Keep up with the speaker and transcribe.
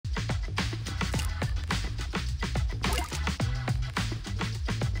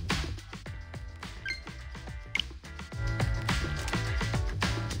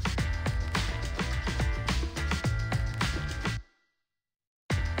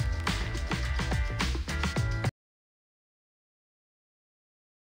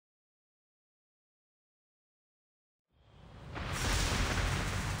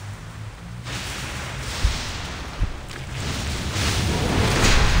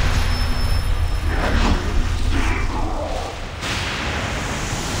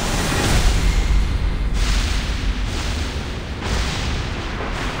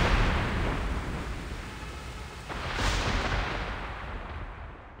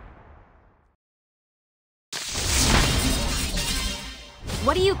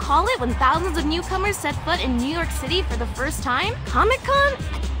what do you call it when thousands of newcomers set foot in New York City for the first time? Comic-Con?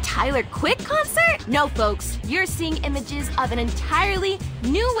 Tyler Quick concert? No, folks, you're seeing images of an entirely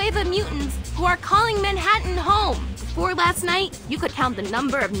new wave of mutants who are calling Manhattan home. Before last night, you could count the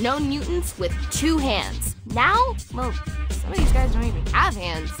number of known mutants with 2 hands. Now, well, some of these guys don't even have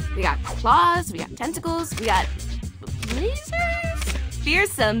hands. We got claws, we got tentacles, we got lasers?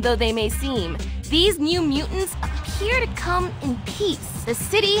 Fearsome though they may seem, these new mutants appear to come in peace. The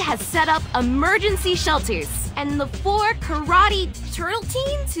city has set up emergency shelters, and the 4 karate turtle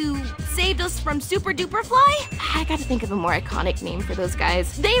teens who saved us from Super Duper Fly? I gotta think of a more iconic name for those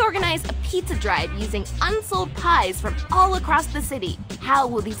guys. They organized a pizza drive using unsold pies from all across the city. How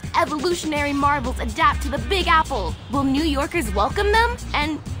will these evolutionary marvels adapt to the Big Apple? Will New Yorkers welcome them?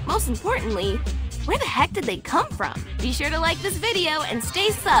 And most importantly, where the heck did they come from? Be sure to like this video and stay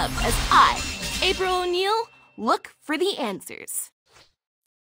subbed as I, April O'Neil, look for the answers.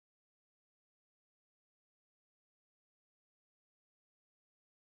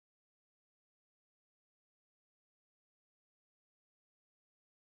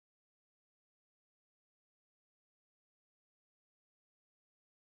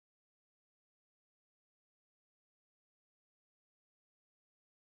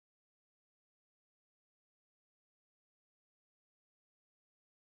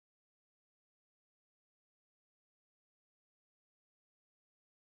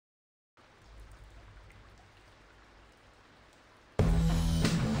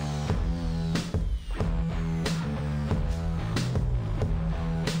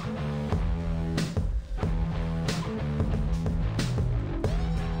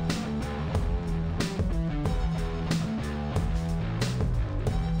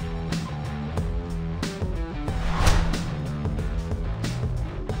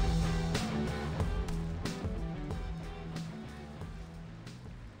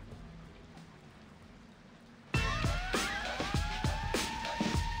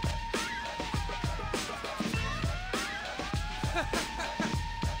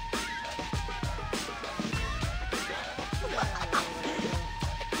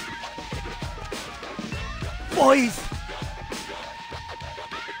 Boys!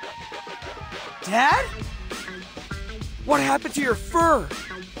 Dad? What happened to your fur?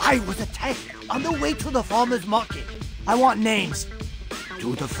 I was attacked on the way to the farmer's market. I want names.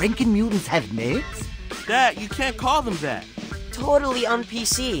 Do the Franken mutants have names? Dad, you can't call them that. Totally on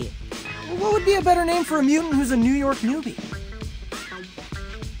PC. Well, what would be a better name for a mutant who's a New York newbie?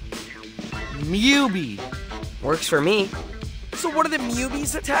 Mewbie. Works for me. So what of the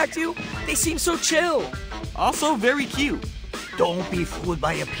Mewbies attacked you? They seem so chill. Also very cute. Don't be fooled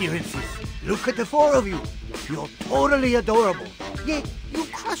by appearances. Look at the 4 of you. You're totally adorable. Yet you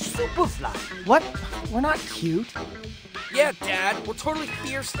crushed Superfly. What? We're not cute. Yeah, Dad, we're totally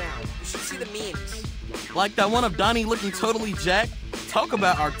fierce now. You should see the memes. Like that one of Donnie looking totally jacked. Talk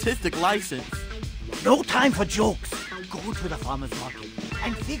about artistic license. No time for jokes. Go to the farmer's market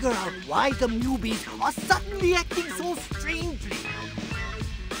and figure out why the newbies are suddenly acting so strangely.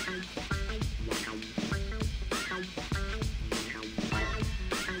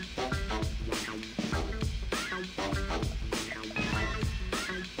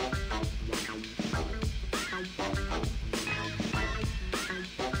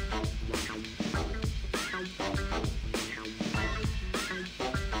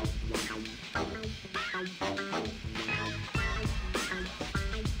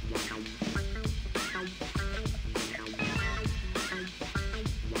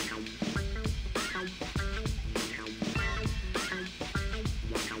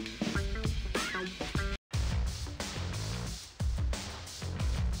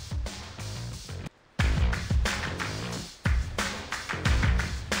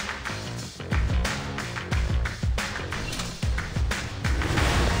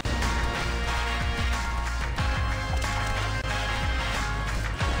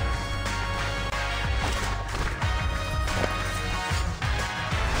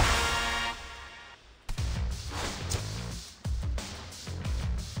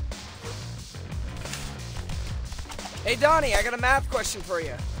 Hey, Donnie, I got a math question for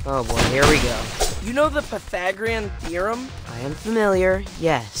you. Oh boy, here we go. You know the Pythagorean theorem? I am familiar,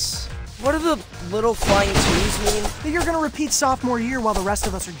 yes. What do the little flying twos mean? That you're gonna repeat sophomore year while the rest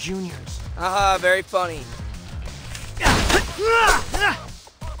of us are juniors. Haha, very funny.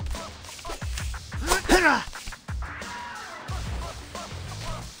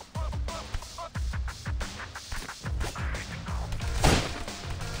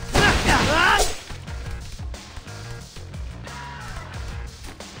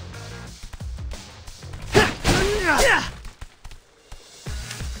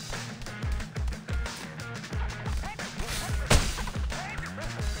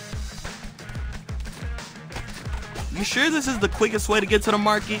 sure this is the quickest way to get to the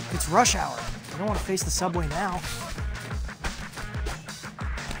market? It's rush hour. I don't want to face the subway now.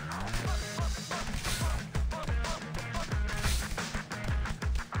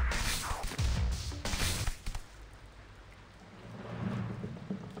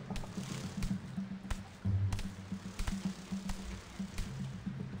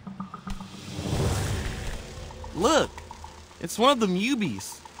 Look, it's one of the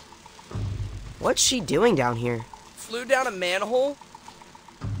Mubies. What's she doing down here? Flew down a manhole?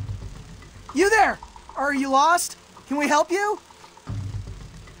 You there! Are you lost? Can we help you?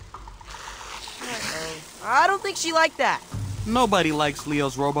 I don't think she liked that. Nobody likes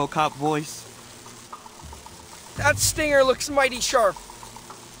Leo's RoboCop voice. That stinger looks mighty sharp.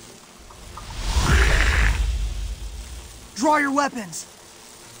 Draw your weapons.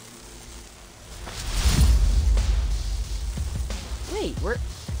 Wait, we're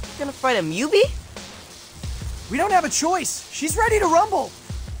gonna fight a Mubie? We don't have a choice. She's ready to rumble.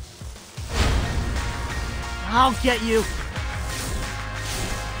 I'll get you.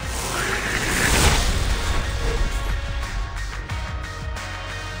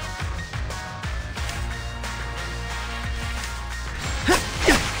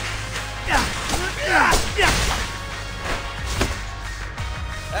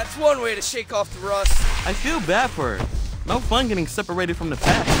 That's one way to shake off the rust. I feel bad for her. No fun getting separated from the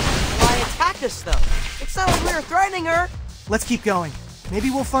pack. Why attack us though? It's not like we were threatening her. Let's keep going. Maybe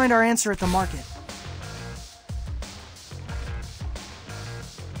we'll find our answer at the market.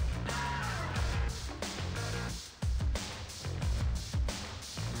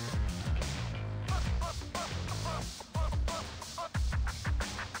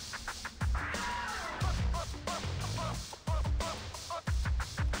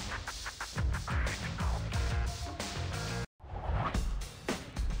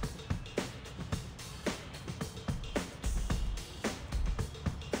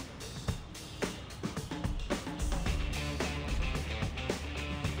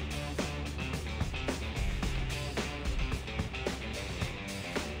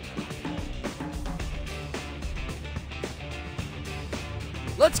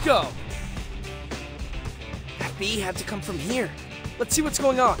 Let's go. That bee had to come from here. Let's see what's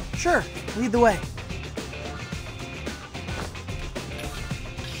going on. Sure, lead the way.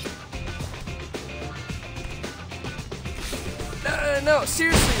 No,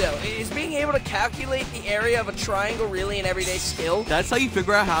 seriously though, is being able to calculate the area of a triangle really an everyday skill? That's how you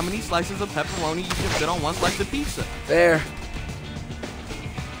figure out how many slices of pepperoni you can fit on one slice of pizza. Fair.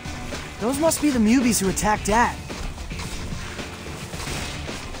 Those must be the Mubies who attacked Dad.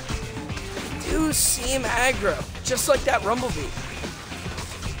 Do seem aggro, just like that Rumblebee.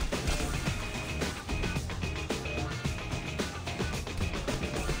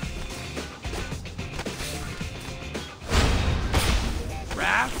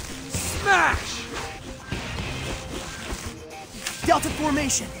 Smash! Delta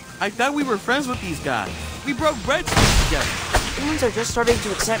formation. I thought we were friends with these guys. We broke breadsticks together. Humans are just starting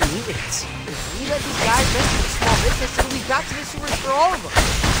to accept mutants. If we let these guys mess with a small business, then we've got to the sewers for all of them.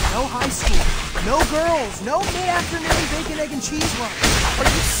 No high school. No girls. No mid-afternoon bacon, egg, and cheese run. Are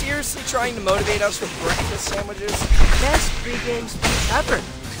you seriously trying to motivate us with breakfast sandwiches? Best pregame speech ever.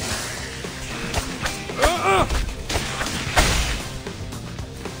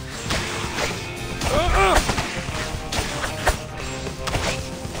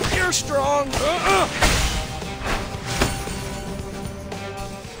 You're strong.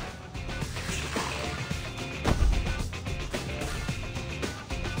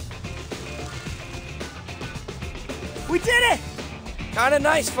 We did it! Kinda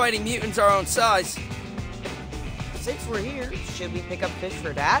nice fighting mutants our own size. Since we're here, should we pick up fish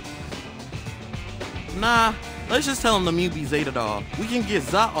for that? Nah, let's just tell them the Mubies ate it all. We can get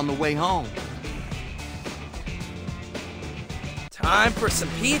Zot on the way home. Time for some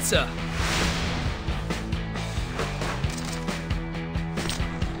pizza.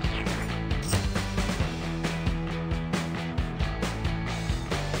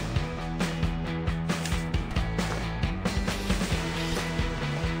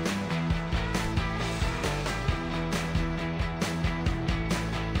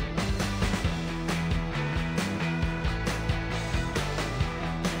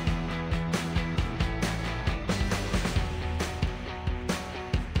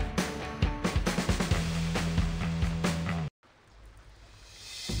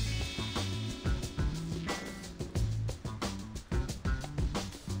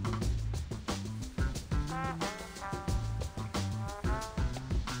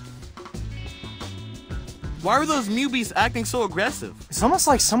 Why are those Mubies acting so aggressive? It's almost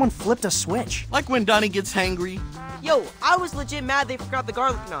like someone flipped a switch. Like when Donnie gets hangry. Yo, Yo, I was legit mad they forgot the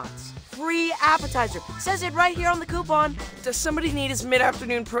garlic knots. Free appetizer. Says it right here on the coupon. Does somebody need his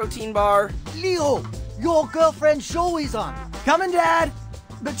mid-afternoon protein bar? Leo, your girlfriend's show is on. Coming, Dad.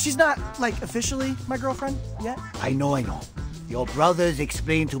 But she's not, like, officially my girlfriend yet. I know. Your brothers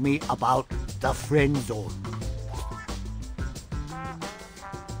explained to me about the friend zone.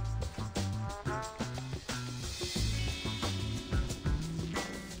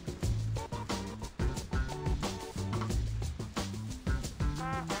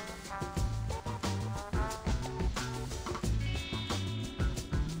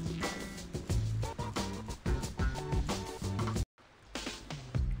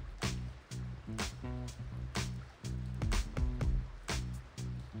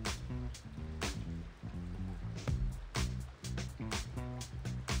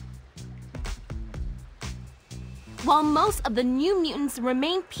 While most of the New Mutants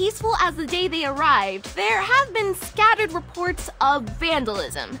remain peaceful as the day they arrived, there have been scattered reports of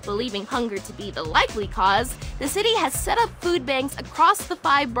vandalism. Believing hunger to be the likely cause, the city has set up food banks across the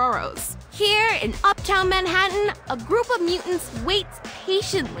 5 boroughs. Here in uptown Manhattan, a group of mutants waits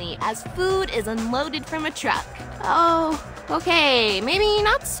patiently as food is unloaded from a truck. Oh, okay, maybe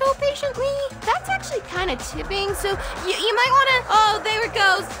not so patiently. That's actually kind of tipping, so you might want to... Oh, there it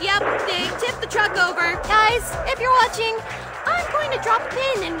goes. Yep, they tipped the truck over. Guys, if you're watching, I'm going to drop a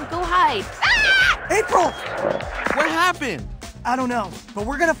pin and go hide. Ah! April! What happened? I don't know, but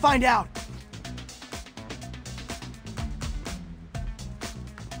we're gonna find out.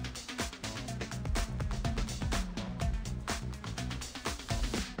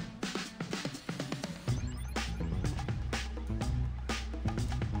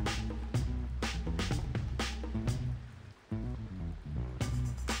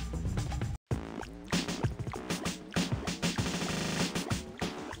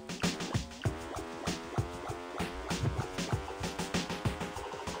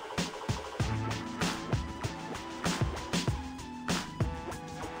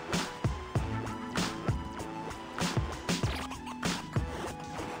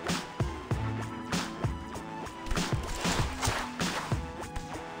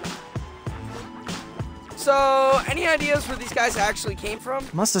 So, any ideas where these guys actually came from?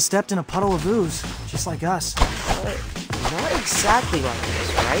 Must have stepped in a puddle of ooze, just like us. Not exactly like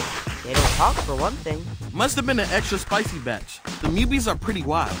this, right? They don't talk for one thing. Must have been an extra spicy batch. The Mubies are pretty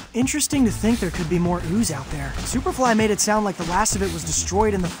wild. Interesting to think there could be more ooze out there. Superfly made it sound like the last of it was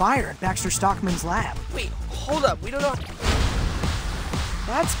destroyed in the fire at Baxter Stockman's lab. Wait, hold up, we don't know...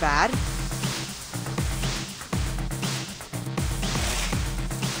 That's bad.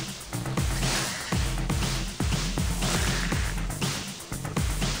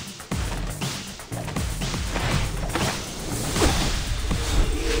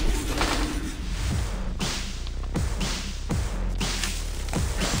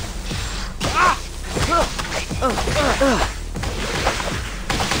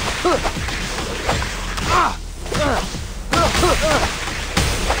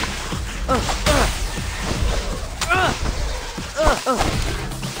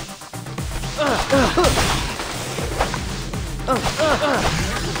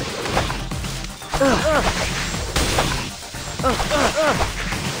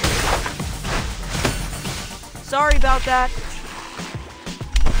 Sorry about that.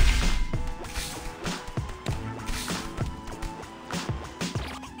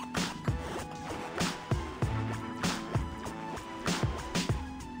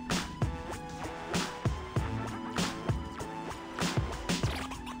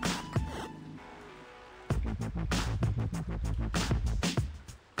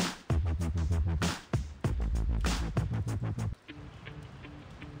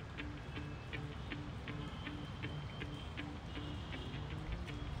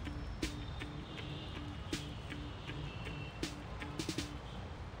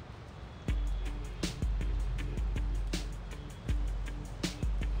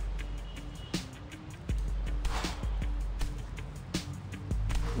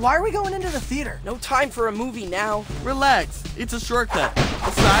 Why are we going into the theater? No time for a movie now. Relax, it's a shortcut.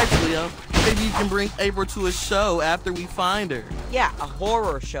 Besides, Leo, maybe you can bring April to a show after we find her. Yeah, a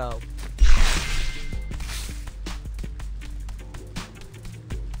horror show.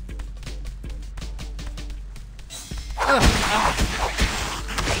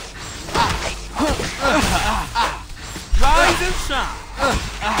 Rise and shine.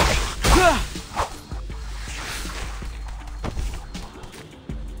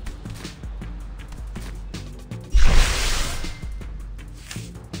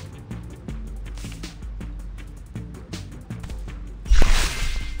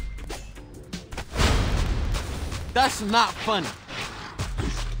 That's not funny.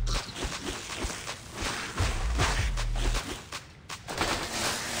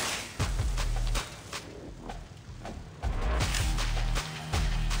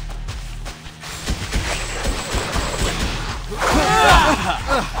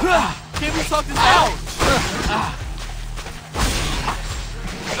 Can't we talk this out?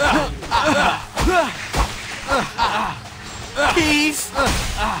 Keys.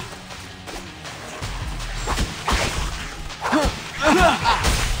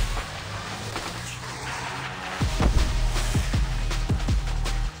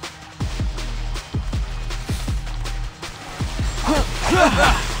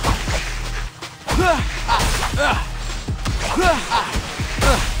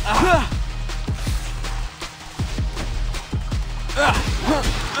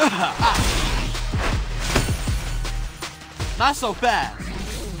 Not so fast.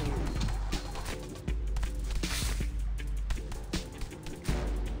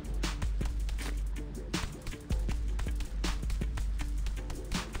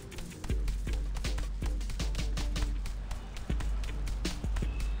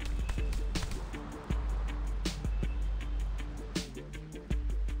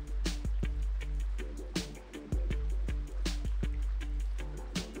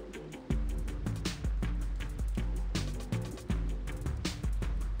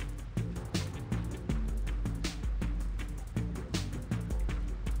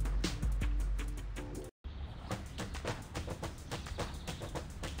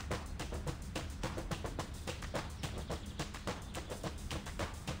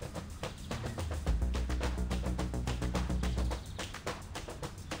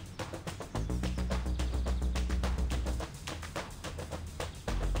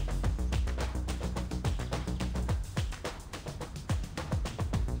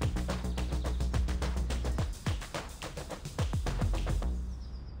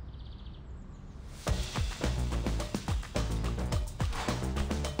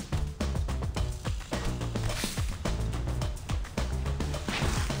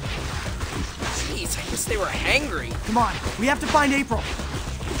 Jeez, I guess they were hangry. Come on, we have to find April.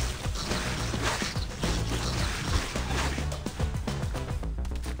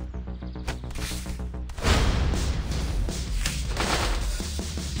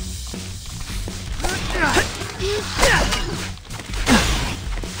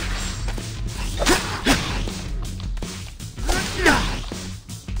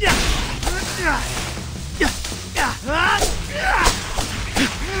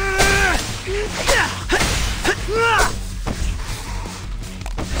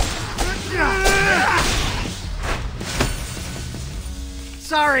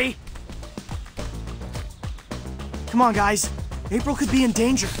 Sorry. Come on, guys. April could be in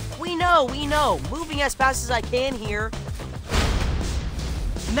danger. We know. Moving as fast as I can here.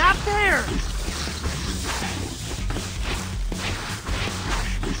 Not there!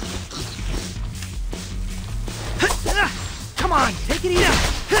 Come on, take it easy.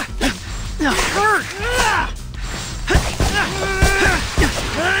 Hurt!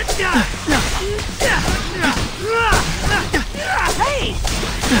 Hey!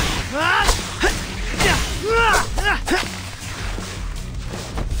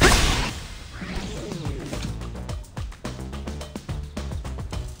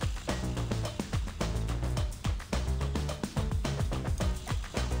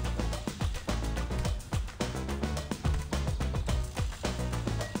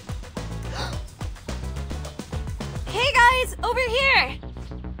 Hey guys, over here!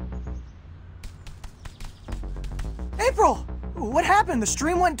 April! What happened? The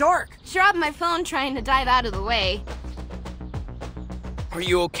stream went dark. Dropped my phone trying to dive out of the way. Are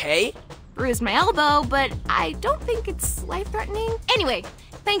you okay? Bruised my elbow, but I don't think it's life-threatening. Anyway,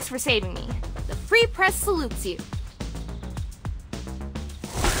 thanks for saving me. The Free Press salutes you.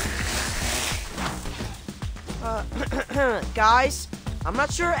 Guys, I'm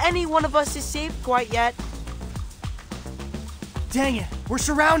not sure any one of us is safe quite yet. Dang it, we're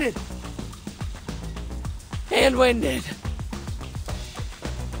surrounded. Hand-winded.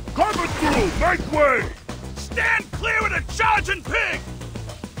 Cover through! Make way! Stand clear of the charging pig!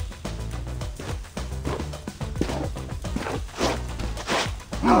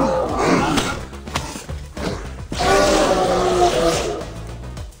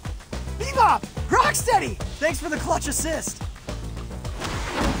 Bebop! Rocksteady! Thanks for the clutch assist.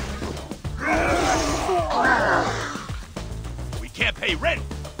 We can't pay rent,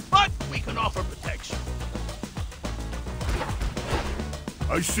 but we can offer protection.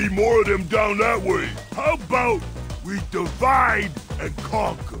 I see more of them down that way. How about we divide and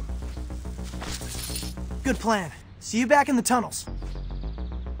conquer? Good plan. See you back in the tunnels.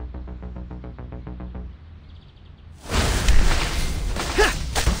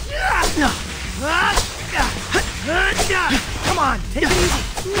 Come on, take it easy.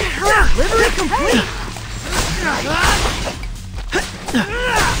 Delivery complete.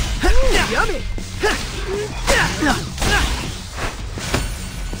 Yummy.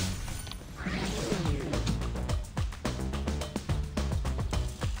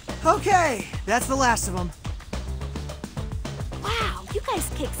 Okay, that's the last of them. Wow, you guys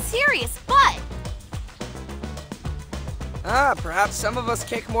kick serious butt. Perhaps some of us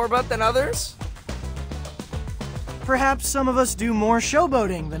kick more butt than others? Perhaps some of us do more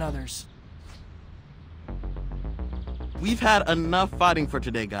showboating than others. We've had enough fighting for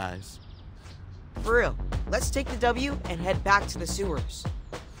today, guys. For real, let's take the W and head back to the sewers.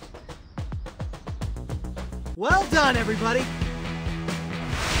 Well done, everybody.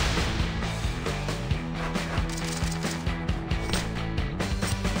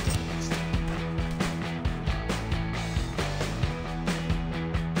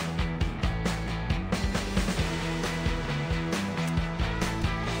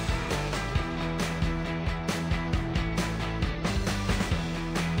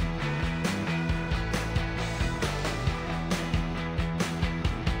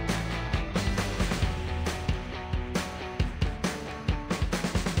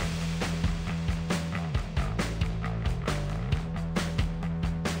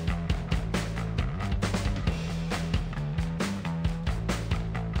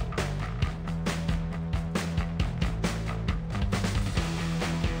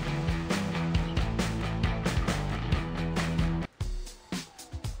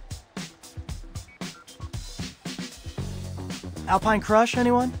 Alpine Crush,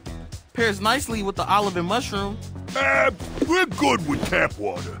 anyone? Pairs nicely with the olive and mushroom. We're good with tap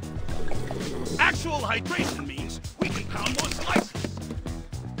water. Actual hydration means we can pound more slices.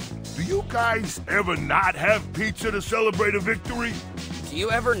 Do you guys ever not have pizza to celebrate a victory? Do you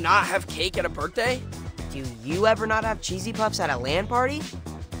ever not have cake at a birthday? Do you ever not have cheesy puffs at a LAN party?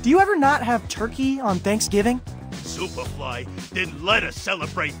 Do you ever not have turkey on Thanksgiving? Superfly didn't let us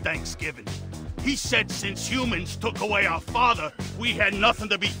celebrate Thanksgiving. He said since humans took away our father, we had nothing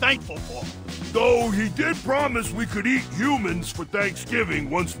to be thankful for. Though he did promise we could eat humans for Thanksgiving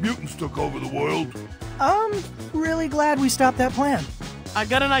once mutants took over the world. I'm really glad we stopped that plan. I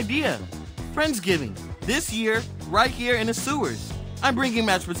got an idea. Friendsgiving. This year, right here in the sewers. I'm bringing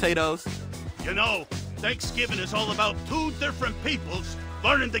mashed potatoes. You know, Thanksgiving is all about two different peoples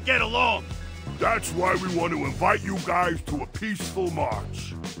learning to get along. That's why we want to invite you guys to a peaceful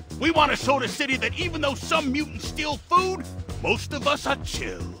march. We want to show the city that even though some mutants steal food, most of us are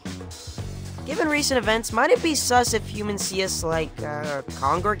chill. Given recent events, might it be sus if humans see us, like,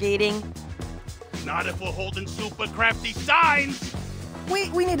 congregating? Not if we're holding super crafty signs.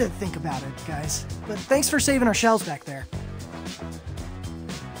 We need to think about it, guys. But thanks for saving our shells back there.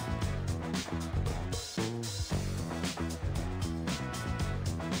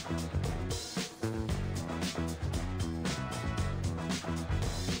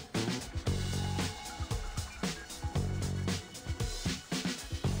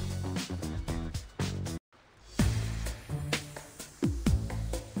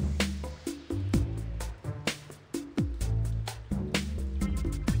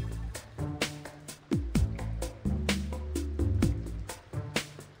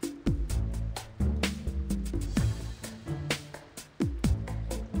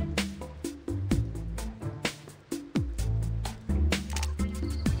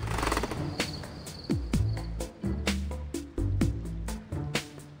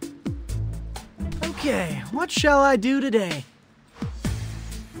 Okay, what shall I do today?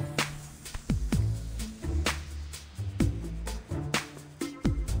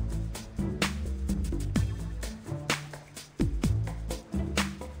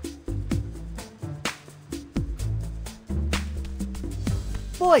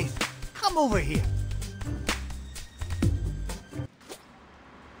 Boys, come over here.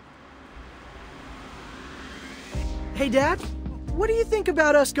 Hey, Dad, what do you think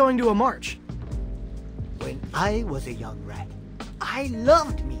about us going to a march? When I was a young rat, I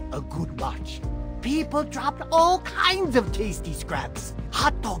loved me a good march. People dropped all kinds of tasty scraps.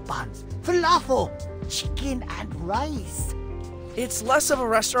 Hot dog buns, falafel, chicken and rice. It's less of a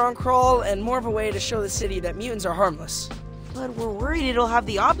restaurant crawl and more of a way to show the city that mutants are harmless. But we're worried it'll have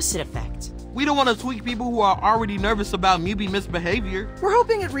the opposite effect. We don't want to tweak people who are already nervous about mutant misbehavior. We're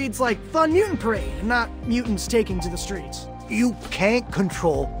hoping it reads like Fun Mutant Parade and not mutants taking to the streets. You can't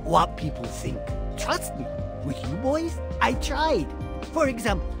control what people think. Trust me, with you boys, I tried. For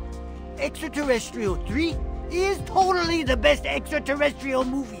example, Extraterrestrial 3 is totally the best extraterrestrial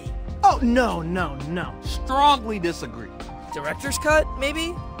movie. Oh, no. Strongly disagree. Director's cut,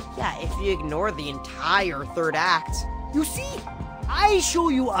 maybe? Yeah, if you ignore the entire third act. You see, I show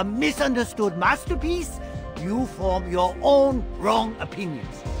you a misunderstood masterpiece, you form your own wrong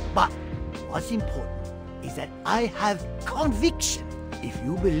opinions. But what's important is that I have conviction. If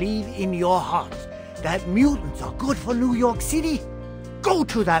you believe in your heart that mutants are good for New York City, go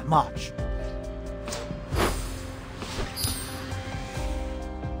to that march.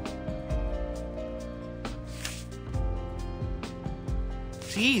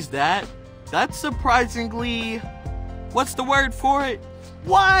 Geez, that's surprisingly... What's the word for it?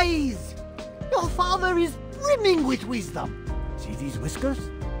 Wise! Your father is brimming with wisdom. See these whiskers?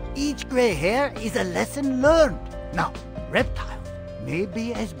 Each gray hair is a lesson learned. Now, reptiles may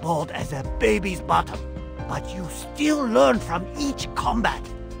be as bald as a baby's bottom, but you still learn from each combat.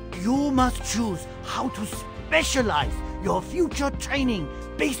 You must choose how to specialize your future training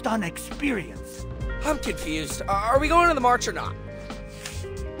based on experience. I'm confused. Are we going to the march or not?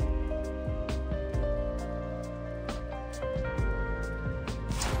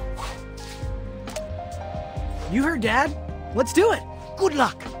 You heard Dad. Let's do it. Good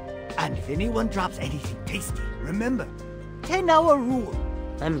luck. And if anyone drops anything tasty, remember, 10-hour rule.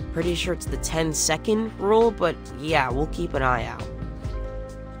 I'm pretty sure it's the 10-second rule, but yeah, we'll keep an eye out.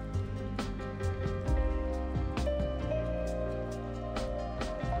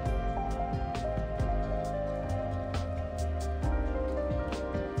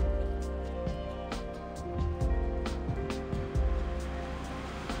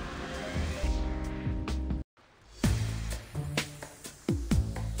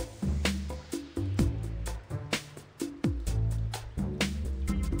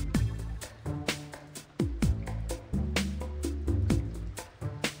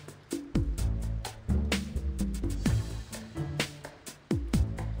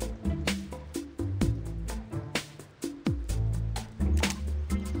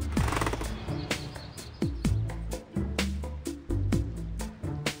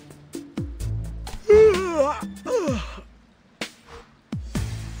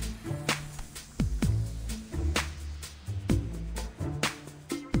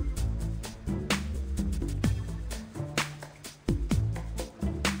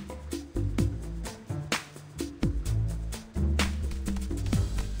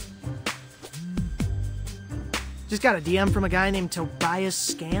 Just got a DM from a guy named Tobias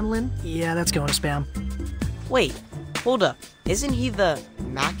Scanlon. Yeah, that's going to spam. Wait, hold up. Isn't he the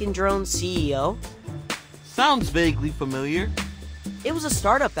Mac and Drone CEO? Sounds vaguely familiar. It was a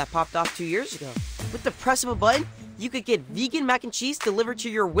startup that popped off 2 years ago. With the press of a button, you could get vegan mac and cheese delivered to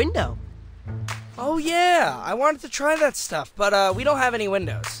your window. Oh yeah, I wanted to try that stuff, but we don't have any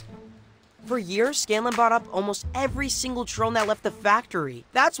windows. For years, Scanlon bought up almost every single drone that left the factory.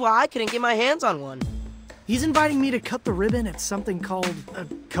 That's why I couldn't get my hands on one. He's inviting me to cut the ribbon at something called a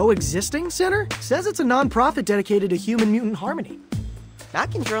coexisting center. Says it's a non-profit dedicated to human-mutant harmony.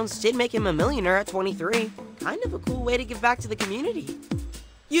 Mac and Drones did make him a millionaire at 23. Kind of a cool way to give back to the community.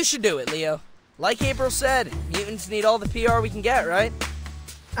 You should do it, Leo. Like April said, mutants need all the PR we can get, right?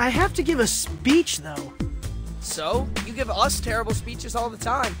 I have to give a speech, though. So, you give us terrible speeches all the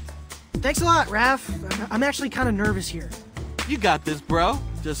time. Thanks a lot, Raph. I'm actually kind of nervous here. You got this, bro.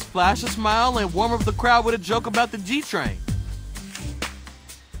 Just flash a smile and warm up the crowd with a joke about the G-Train.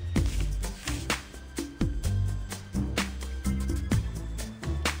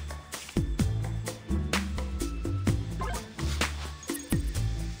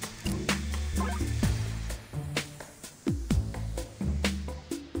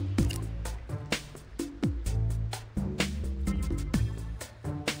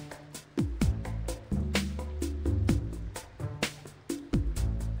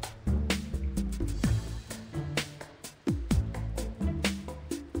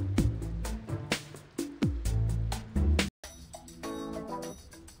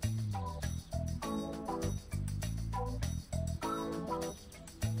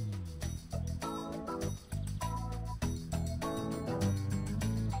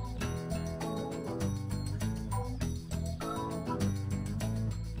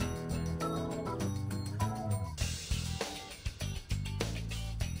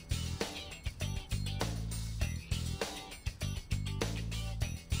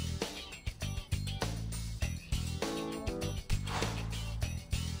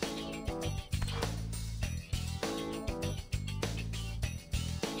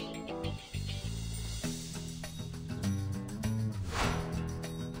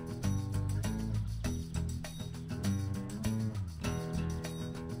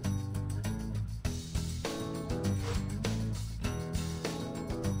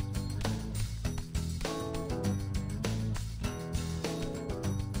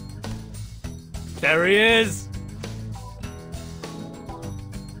 There he is!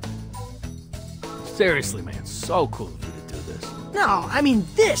 Seriously, man, so cool of you to do this. No, I mean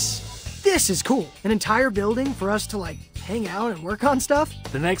this is cool. An entire building for us to, like, hang out and work on stuff?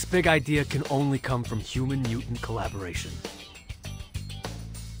 The next big idea can only come from human-mutant collaboration.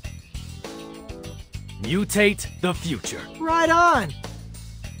 Mutate the future. Right on!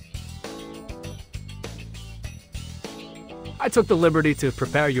 I took the liberty to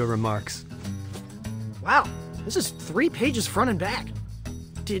prepare your remarks. Wow, this is 3 pages front and back.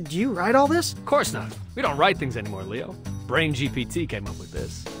 Did you write all this? Of course not. We don't write things anymore, Leo. Brain GPT came up with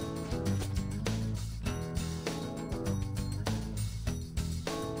this.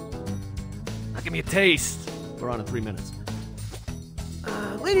 Now give me a taste. We're on in 3 minutes.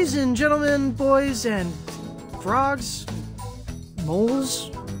 Ladies and gentlemen, boys and frogs, moles,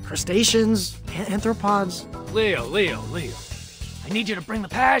 crustaceans, anthropods. Leo. I need you to bring the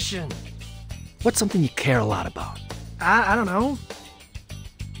passion. What's something you care a lot about? I don't know.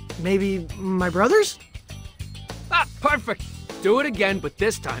 Maybe my brothers? Ah, perfect. Do it again, but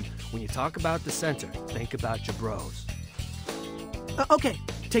this time, when you talk about the center, think about your bros. Okay,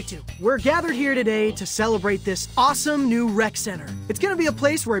 take 2. We're gathered here today to celebrate this awesome new rec center. It's gonna be a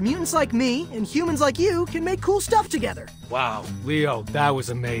place where mutants like me and humans like you can make cool stuff together. Wow, Leo, that was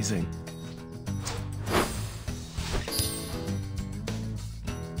amazing.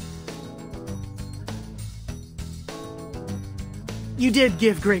 You did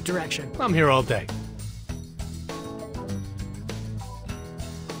give great direction. I'm here all day.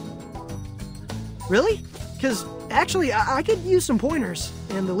 Really? Because actually, I could use some pointers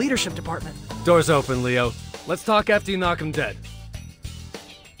in the leadership department. Door's open, Leo. Let's talk after you knock him dead.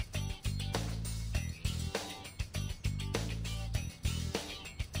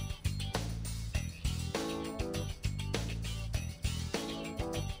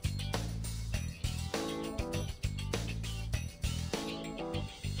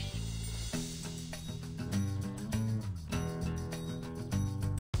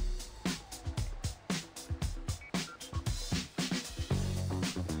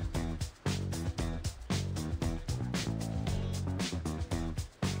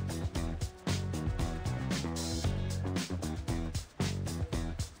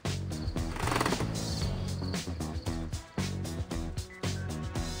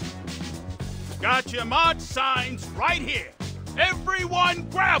 Got your mod signs right here. Everyone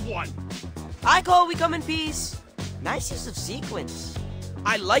grab one. I call we come in peace. Nice use of sequins.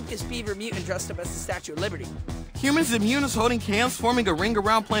 I like this beaver mutant dressed up as the Statue of Liberty. Humans and mutants holding hands forming a ring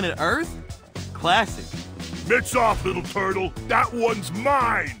around planet Earth? Classic. Mitts off, little turtle. That one's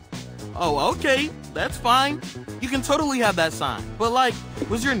mine. Oh, okay. That's fine. You can totally have that sign. But like,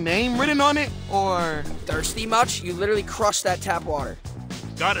 was your name written on it, or? Thirsty much? You literally crushed that tap water.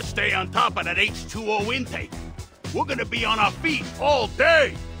 Gotta stay on top of that H2O intake. We're gonna be on our feet all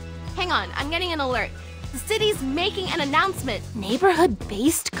day. Hang on, I'm getting an alert. The city's making an announcement.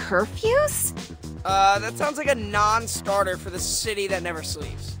 Neighborhood-based curfews? That sounds like a non-starter for the city that never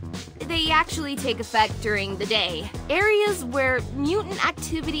sleeps. They actually take effect during the day. Areas where mutant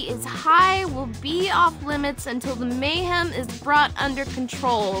activity is high will be off limits until the mayhem is brought under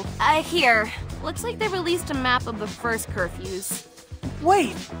control. Here. Looks like they released a map of the first curfews.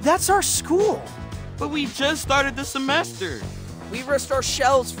 Wait, that's our school. But we just started the semester. We risked our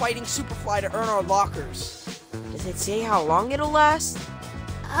shells fighting Superfly to earn our lockers. Does it say how long it'll last?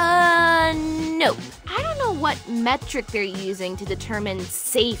 Nope. I don't know what metric they're using to determine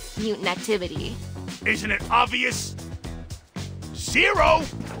safe mutant activity. Isn't it obvious? 0!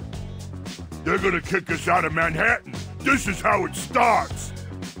 They're gonna kick us out of Manhattan. This is how it starts.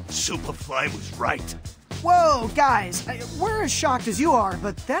 Superfly was right. Whoa, guys, we're as shocked as you are,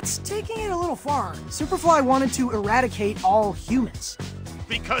 but that's taking it a little far. Superfly wanted to eradicate all humans.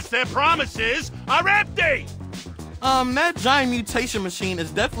 Because their promises are empty! That giant mutation machine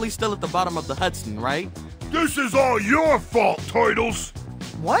is definitely still at the bottom of the Hudson, right? This is all your fault, Turtles.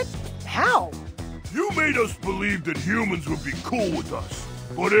 What? How? You made us believe that humans would be cool with us,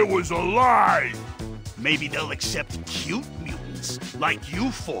 but it was a lie. Maybe they'll accept cute mutants like you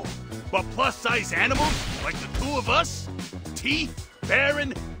four. But plus-size animals like the 2 of us? Teeth,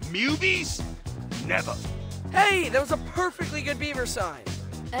 Baron, Mubies? Never. Hey, that was a perfectly good beaver sign.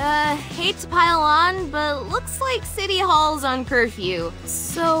 Hate to pile on, but looks like City Hall's on curfew.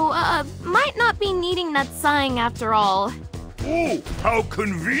 So, might not be needing that sign after all. Oh, how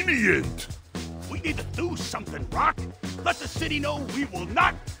convenient. We need to do something, Rock. Let the city know we will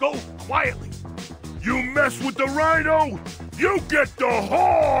not go quietly. You mess with the rhino, you get the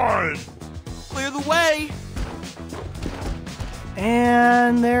horn! Clear the way!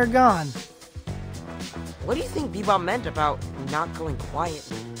 And they're gone. What do you think Bebop meant about not going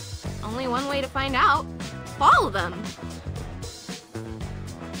quietly? Only one way to find out. Follow them.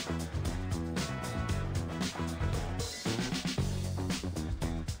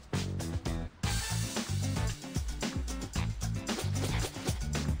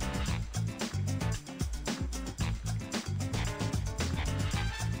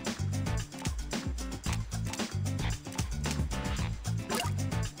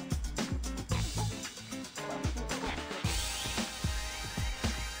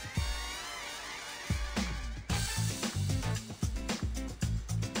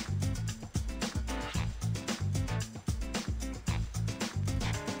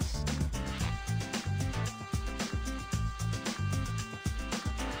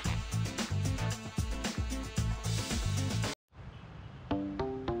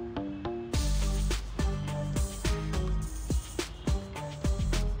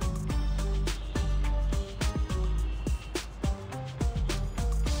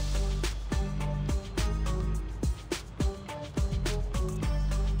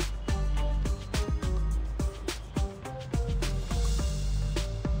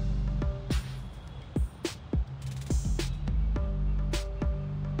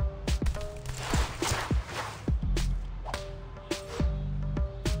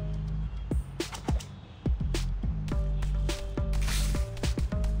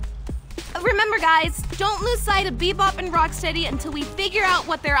 Remember, guys, don't lose sight of Bebop and Rocksteady until we figure out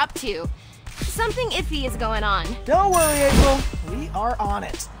what they're up to. Something iffy is going on. Don't worry, April. We are on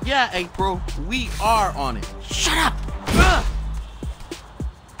it. Yeah, April, we are on it. Shut up!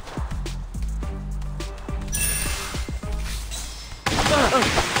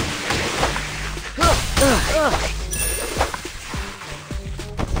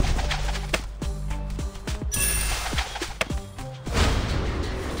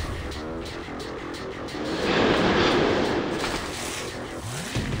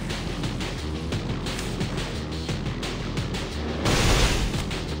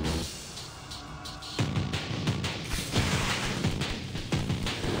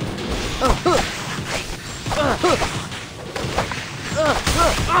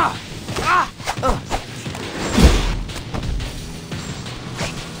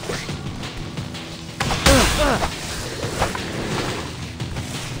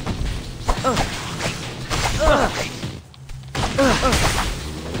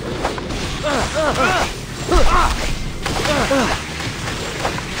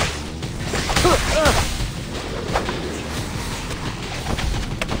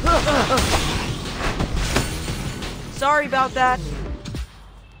 Sorry about that.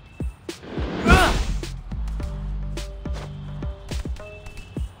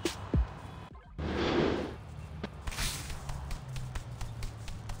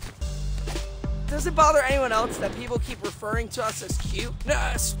 Does it bother anyone else that people keep referring to us as cute?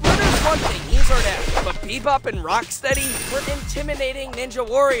 Nah, Splinter's one thing, he's our dad. But Bebop and Rocksteady, we're intimidating ninja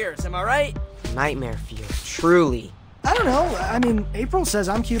warriors, am I right? Nightmare fuel, truly. I don't know. I mean, April says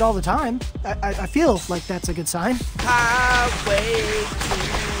I'm cute all the time. I feel like that's a good sign. Highway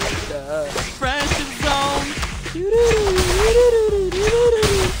to the Friendship zone.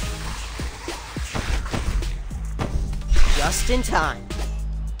 Just in time.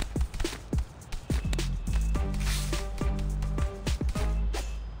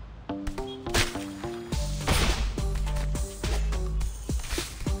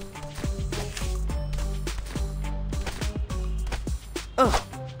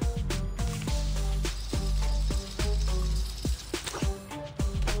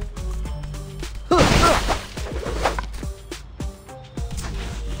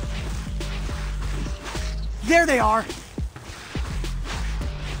 There they are.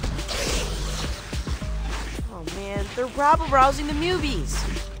 Oh man, they're rabble-rousing the Mubies.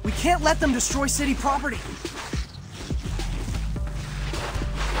 We can't let them destroy city property.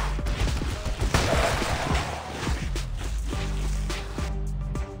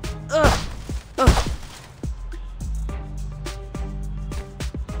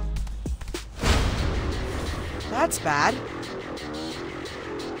 That's bad.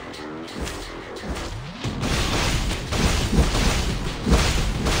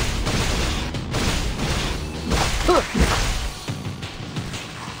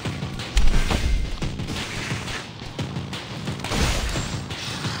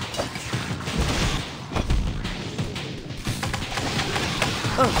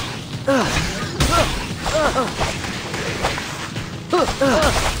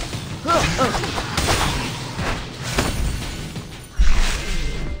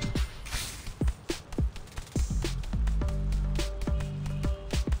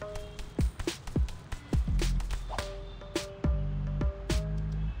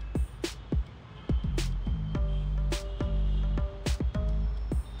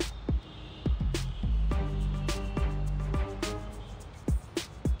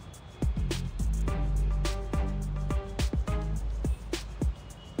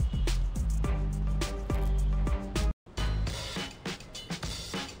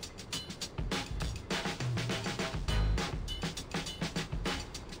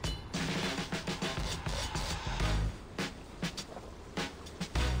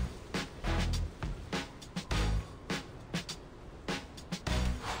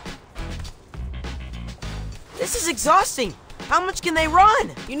 This is exhausting. How much can they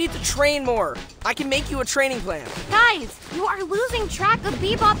run? You need to train more. I can make you a training plan. Guys, you are losing track of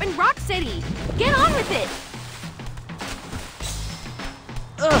Bebop and Rocksteady. Get on with it.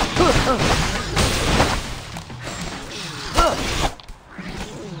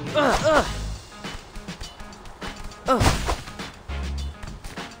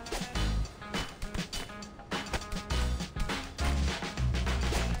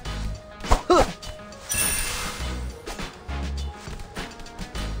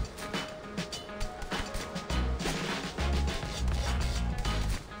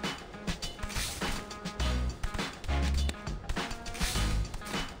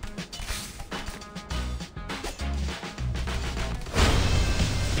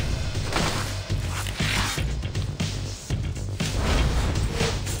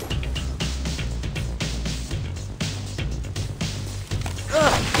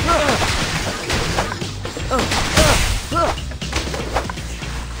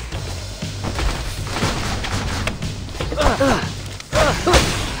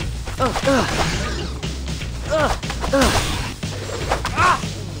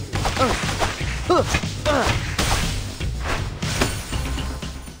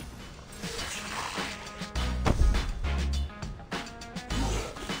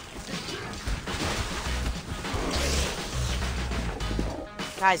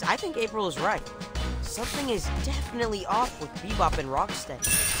 Guys, I think April is right. Something is definitely off with Bebop and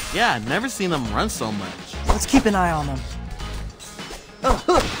Rocksteady. Yeah, never seen them run so much. Let's keep an eye on them.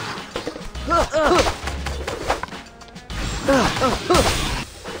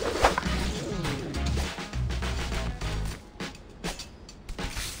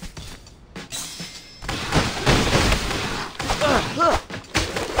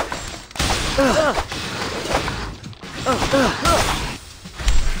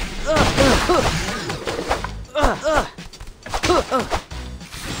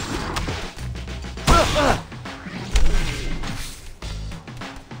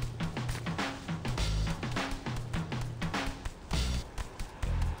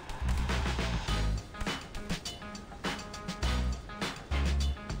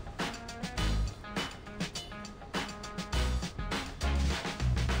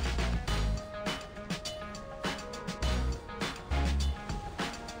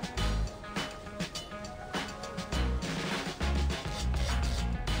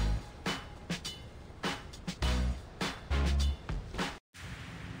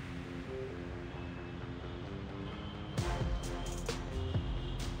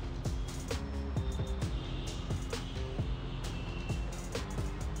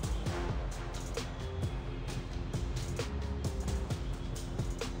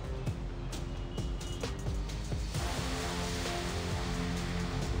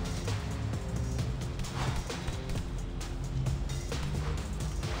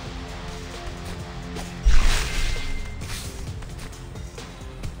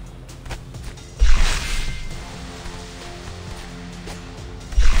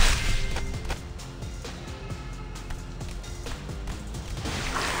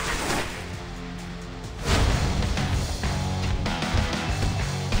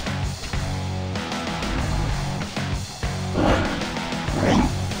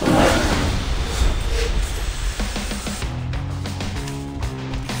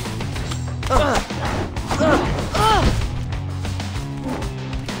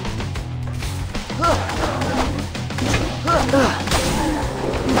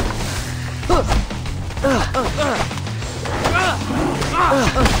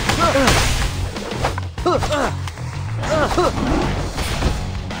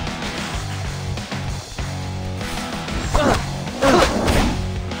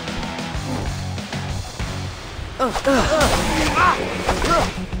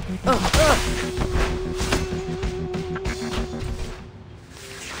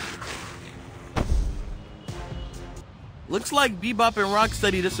 Looks like Bebop and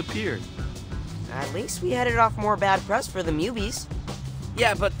Rocksteady disappeared. At least we headed off more bad press for the Mubies.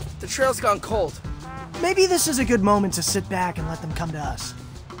 Yeah, but the trail's gone cold. Maybe this is a good moment to sit back and let them come to us.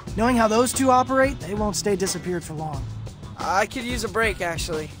 Knowing how those two operate, they won't stay disappeared for long. I could use a break,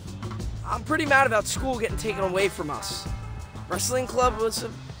 actually. I'm pretty mad about school getting taken away from us. Wrestling club was a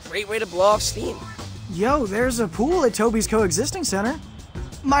great way to blow off steam. Yo, there's a pool at Toby's Coexisting Center.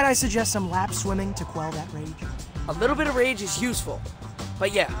 Might I suggest some lap swimming to quell that rage? A little bit of rage is useful.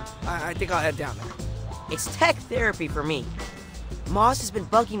 But yeah, I think I'll head down there. It's tech therapy for me. Moss has been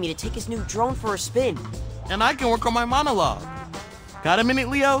bugging me to take his new drone for a spin. And I can work on my monologue. Got a minute,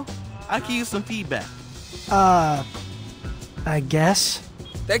 Leo? I can use some feedback. I guess.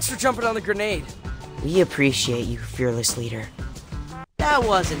 Thanks for jumping on the grenade. We appreciate you, fearless leader. That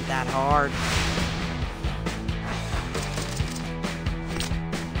wasn't that hard.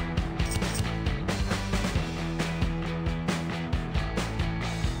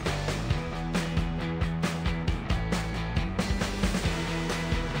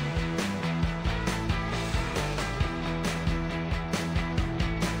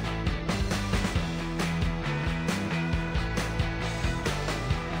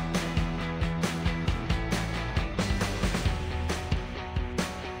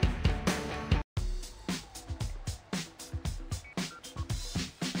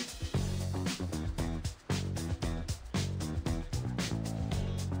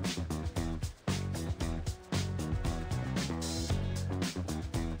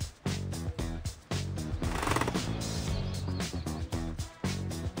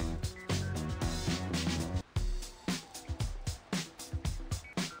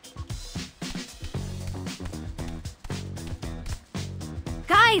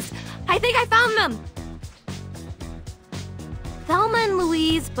 Guys, I think I found them! Thelma and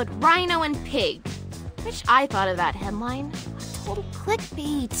Louise, but Rhino and Pig. Wish I thought of that headline. A total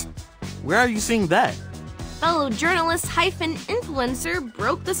clickbait. Where are you seeing that? Fellow journalist hyphen influencer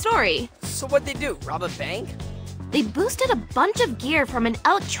broke the story. So what'd they do, rob a bank? They boosted a bunch of gear from an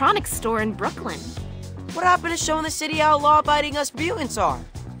electronics store in Brooklyn. What happened to showing the city how law-abiding us mutants are?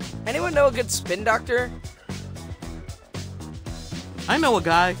 Anyone know a good spin doctor? I know a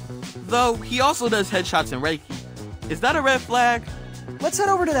guy, though he also does headshots and Reiki. Is that a red flag? Let's head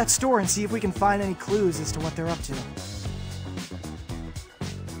over to that store and see if we can find any clues as to what they're up to.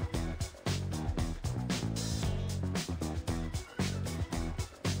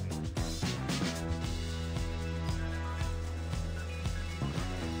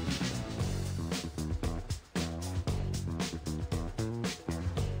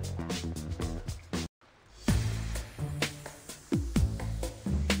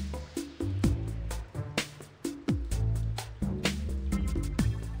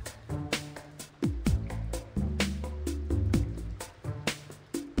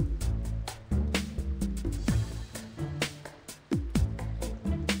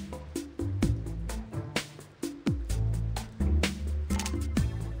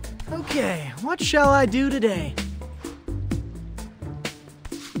 Okay, what shall I do today?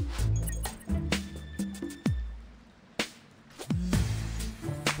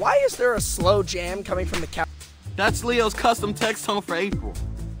 Why is there a slow jam coming from the couch? That's Leo's custom text tone for April.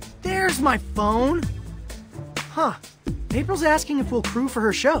 There's my phone! Huh. April's asking if we'll crew for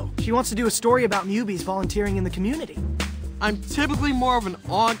her show. She wants to do a story about newbies volunteering in the community. I'm typically more of an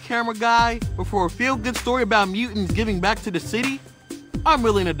on-camera guy, but for a feel-good story about mutants giving back to the city, I'm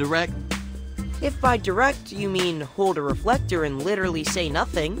willing to direct. If by direct you mean hold a reflector and literally say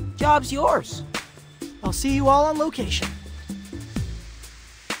nothing, job's yours. I'll see you all on location.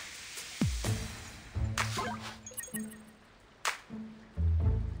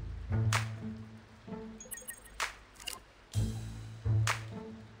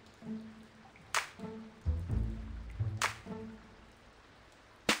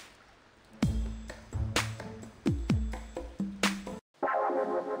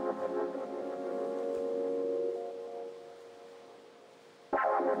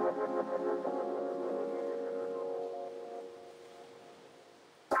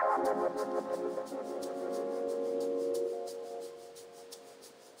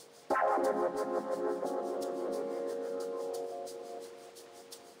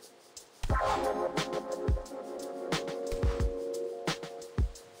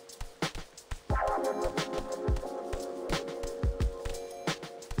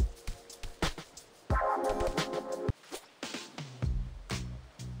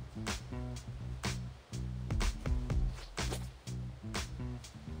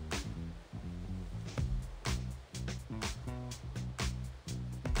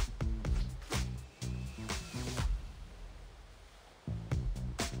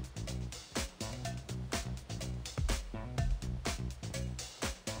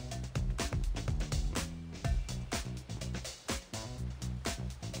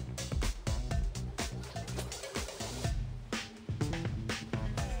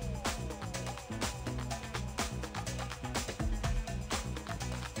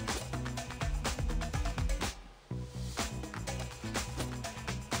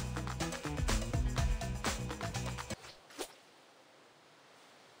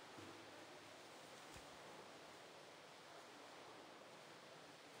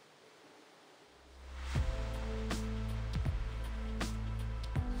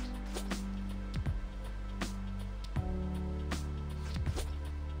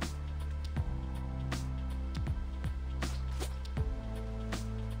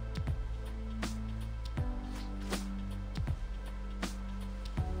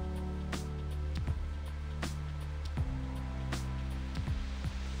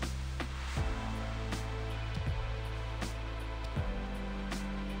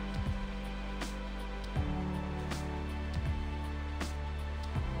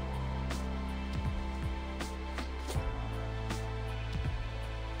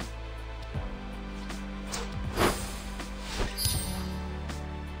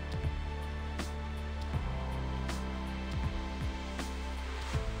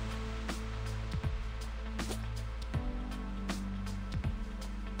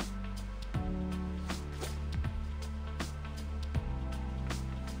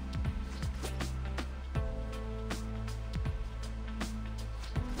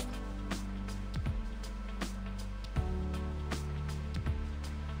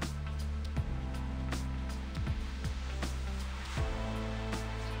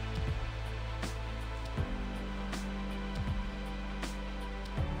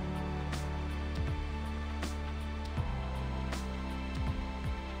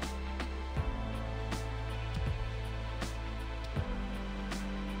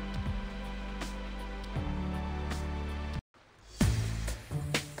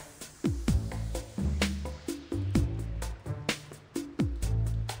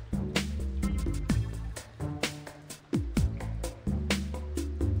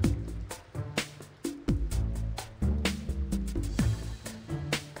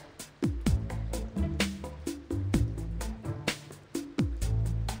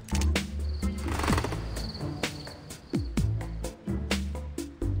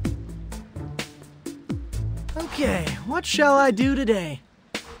 Okay, what shall I do today?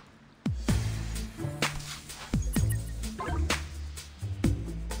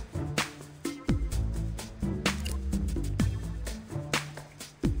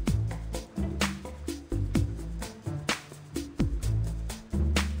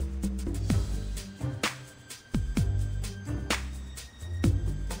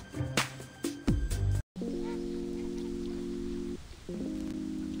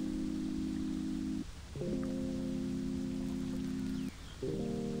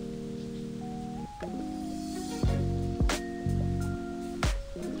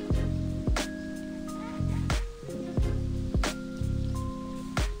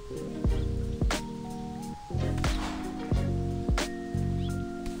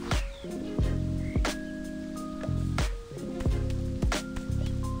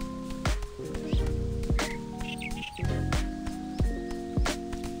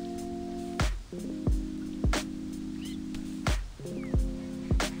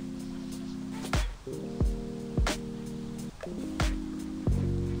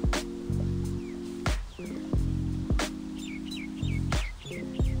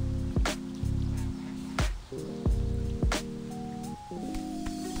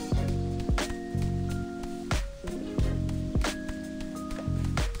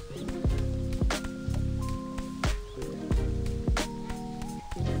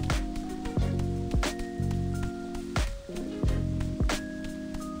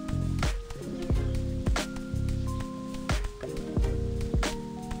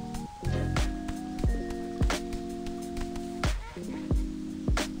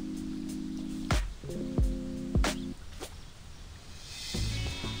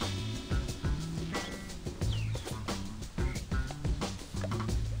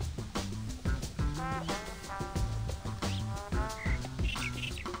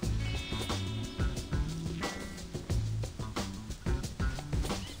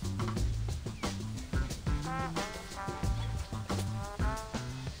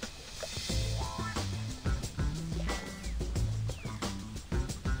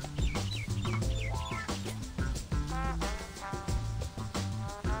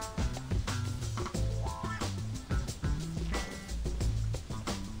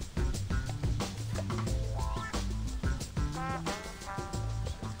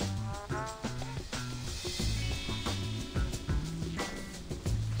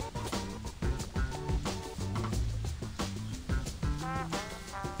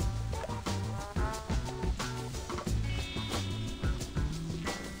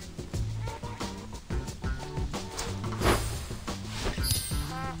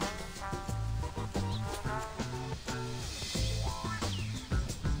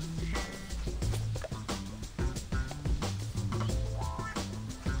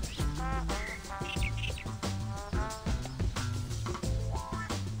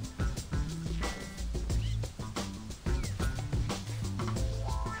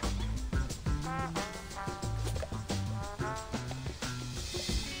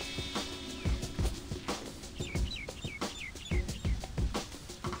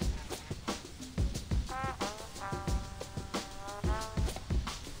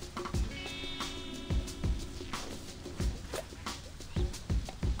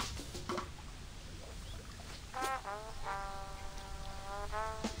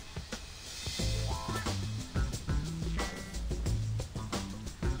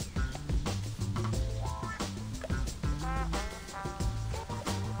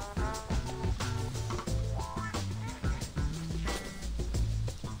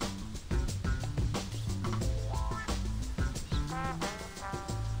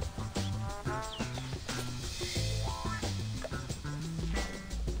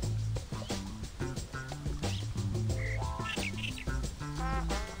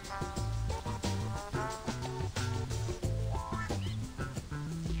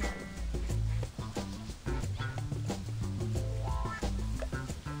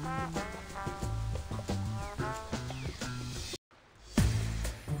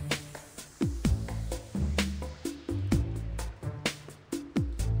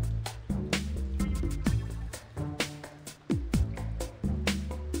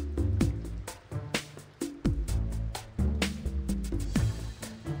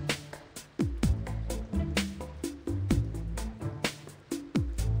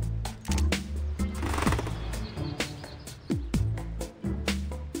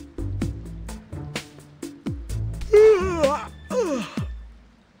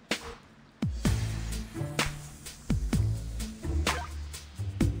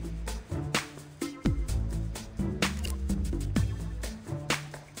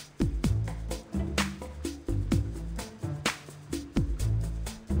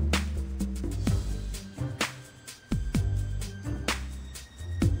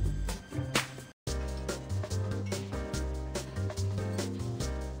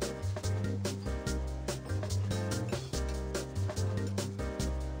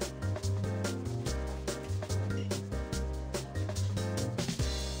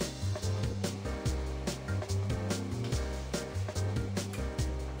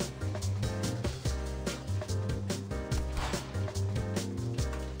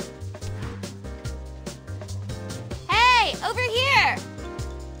 Over here!